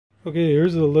Okay,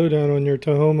 here's the lowdown on your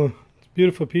Tahoma. It's a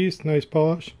beautiful piece, nice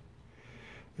polish.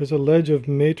 There's a ledge of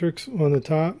matrix on the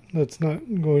top. That's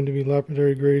not going to be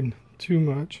lapidary grade too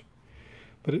much,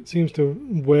 but it seems to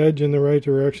wedge in the right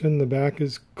direction. The back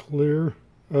is clear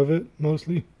of it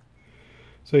mostly.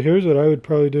 So here's what I would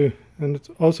probably do, and it's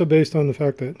also based on the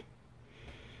fact that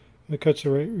it cuts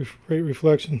the right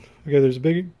reflection. Okay, there's a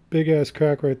big ass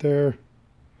crack right there,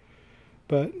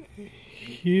 but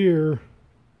here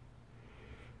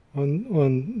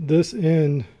on this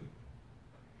end,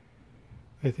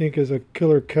 I think is a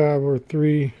killer cab or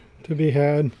three to be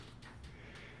had.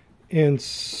 And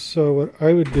so what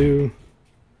I would do,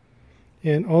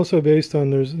 and also based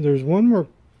on there's one more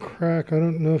crack. I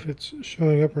don't know if it's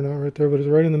showing up or not right there, but it's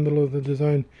right in the middle of the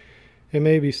design. It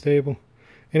may be stable.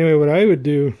 Anyway, what I would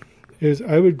do is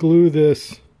I would glue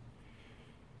this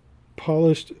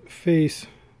polished face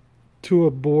to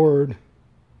a board,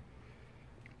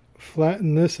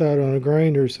 flatten this out on a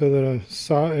grinder so that a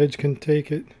saw edge can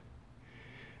take it,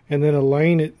 and then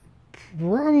align it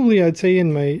probably, I'd say,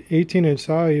 in my 18-inch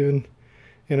saw even.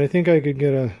 And I think I could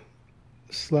get a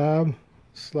slab,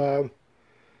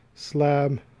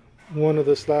 one of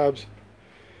the slabs.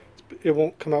 It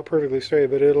won't come out perfectly straight,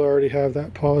 but it'll already have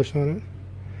that polish on it.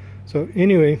 So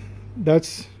anyway,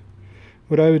 that's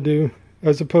what I would do,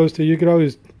 as opposed to, you could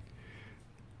always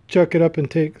chuck it up and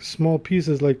take small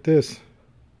pieces like this,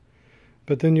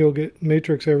 but then you'll get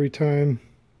matrix every time,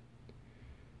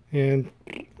 and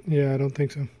yeah, I don't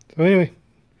think so. So anyway,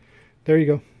 there you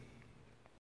go.